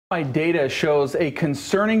Data shows a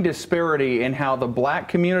concerning disparity in how the black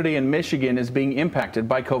community in Michigan is being impacted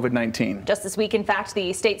by COVID-19. Just this week, in fact,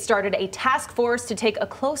 the state started a task force to take a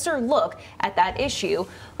closer look at that issue.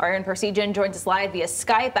 Our Aaron Persiejan joins us live via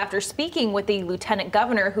Skype after speaking with the lieutenant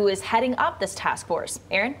governor who is heading up this task force.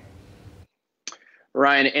 Aaron?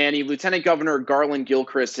 Ryan, Annie, Lieutenant Governor Garland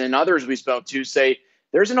Gilchrist and others we spoke to say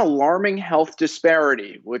there's an alarming health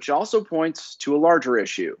disparity, which also points to a larger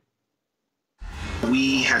issue.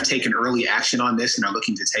 We have taken early action on this and are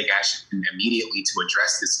looking to take action immediately to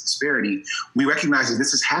address this disparity. We recognize that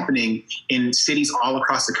this is happening in cities all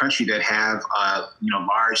across the country that have,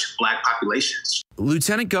 large black populations.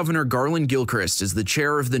 Lieutenant Governor Garland Gilchrist is the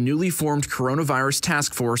chair of the newly formed Coronavirus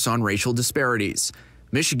Task Force on Racial Disparities.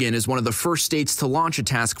 Michigan is one of the first states to launch a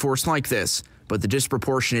task force like this, but the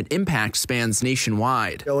disproportionate impact spans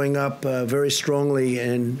nationwide. Showing up very strongly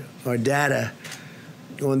in our data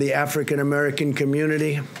on the African-American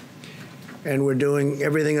community, and we're doing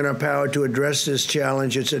everything in our power to address this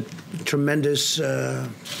challenge. It's a tremendous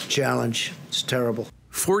challenge. It's terrible.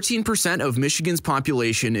 14% of Michigan's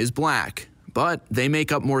population is black, but they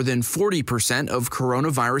make up more than 40% of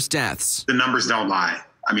coronavirus deaths. The numbers don't lie.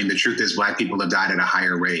 I mean, the truth is black people have died at a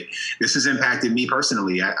higher rate. This has impacted me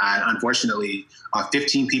personally. I unfortunately,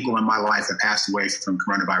 15 people in my life have passed away from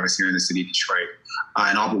coronavirus here in the city of Detroit,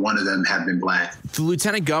 and all but one of them have been black. The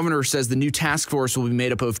lieutenant governor says the new task force will be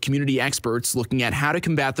made up of community experts looking at how to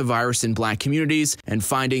combat the virus in black communities and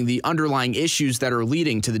finding the underlying issues that are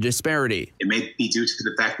leading to the disparity. It may be due to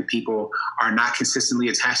the fact that people are not consistently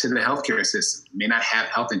attached to the healthcare system, may not have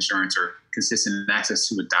health insurance or consistent access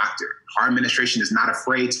to a doctor. Our administration is not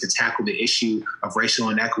afraid to tackle the issue of racial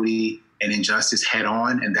inequity and injustice head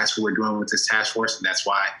on, and that's what we're doing with this task force, and that's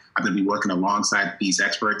why I'm going to be working alongside these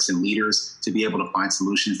experts and leaders to be able to find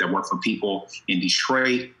solutions that work for people in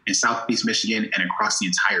Detroit, in Southeast Michigan, and across the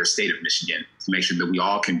entire state of Michigan to make sure that we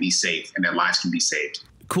all can be safe and that lives can be saved.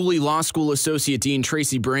 Cooley Law School Associate Dean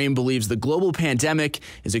Tracy Brame believes the global pandemic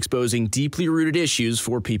is exposing deeply rooted issues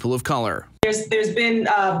for people of color. There's been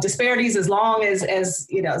disparities as long as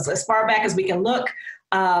as far back as we can look.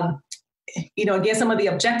 Again, some of the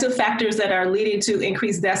objective factors that are leading to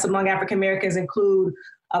increased deaths among African Americans include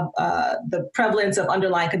the prevalence of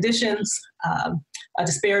underlying conditions, a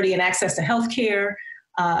disparity in access to health care,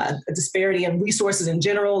 a disparity in resources in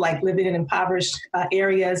general, like living in impoverished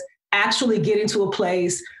areas. Actually getting to a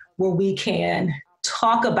place where we can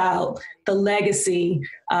talk about the legacy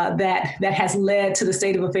that has led to the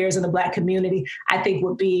state of affairs in the black community, I think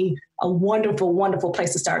would be a wonderful, wonderful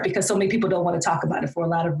place to start, because so many people don't want to talk about it for a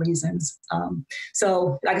lot of reasons.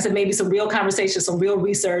 So like I said, maybe some real conversation, some real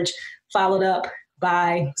research followed up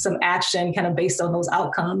by some action kind of based on those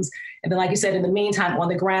outcomes. And then, like you said, in the meantime, on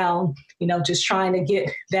the ground, just trying to get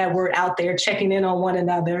that word out there, checking in on one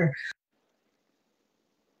another.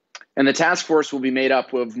 And the task force will be made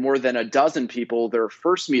up of more than a dozen people. Their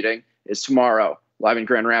first meeting is tomorrow. Live in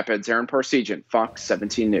Grand Rapids, Aaron Persiejan, Fox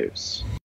 17 News.